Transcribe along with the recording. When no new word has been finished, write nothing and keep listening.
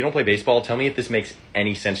You don't play baseball. Tell me if this makes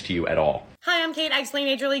any sense to you at all. Hi, I'm Kate. I explain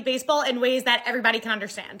Major League Baseball in ways that everybody can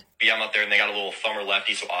understand. Yeah, I'm up there and they got a little thumber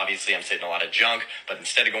lefty, so obviously I'm sitting a lot of junk, but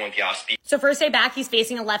instead of going with the off speed. So first day back, he's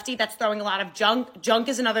facing a lefty that's throwing a lot of junk. Junk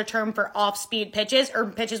is another term for off-speed pitches or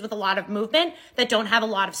pitches with a lot of movement that don't have a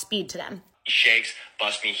lot of speed to them. He shakes,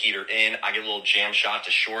 busts me heater in. I get a little jam shot to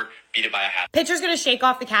short, beat it by a half. Pitcher's going to shake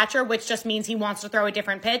off the catcher, which just means he wants to throw a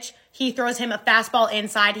different pitch. He throws him a fastball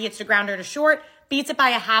inside. He hits the grounder to short, beats it by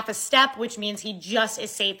a half a step, which means he just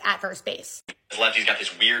is safe at first base. His lefty's got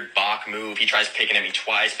this weird Bach move. He tries picking at me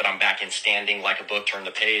twice, but I'm back in standing like a book, turn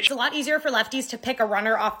the page. It's a lot easier for lefties to pick a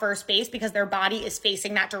runner off first base because their body is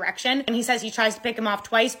facing that direction. And he says he tries to pick him off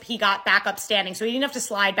twice. He got back up standing, so he didn't have to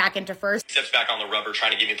slide back into first. He steps back on the rubber,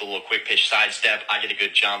 trying to give me the little quick pitch sidestep. I get a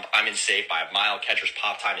good jump. I'm in safe by a mile. Catcher's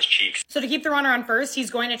pop time his cheeks. So to keep the runner on first,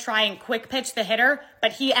 he's going to try and quick pitch the hitter,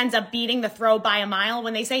 but he ends up beating the throw by a mile.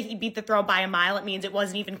 When they say he beat the throw by a mile, it means it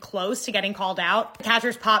wasn't even close to getting called out. The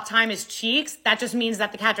catcher's pop time is cheeks. That just means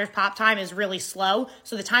that the catcher's pop time is really slow.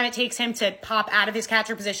 So the time it takes him to pop out of his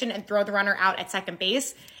catcher position and throw the runner out at second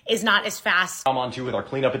base is not as fast. I'm on 2 with our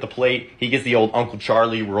cleanup at the plate. He gets the old Uncle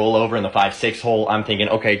Charlie roll over in the 5-6 hole. I'm thinking,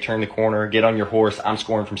 okay, turn the corner, get on your horse. I'm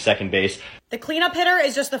scoring from second base. The cleanup hitter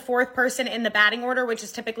is just the fourth person in the batting order, which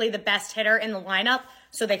is typically the best hitter in the lineup.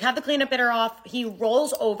 So they cut the cleanup hitter off. He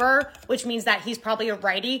rolls over, which means that he's probably a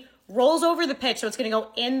righty, rolls over the pitch. So it's going to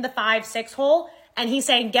go in the 5-6 hole. And he's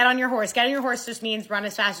saying, get on your horse. Get on your horse just means run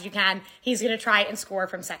as fast as you can. He's going to try and score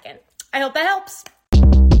from second. I hope that helps.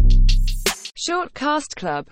 Short Cast Club.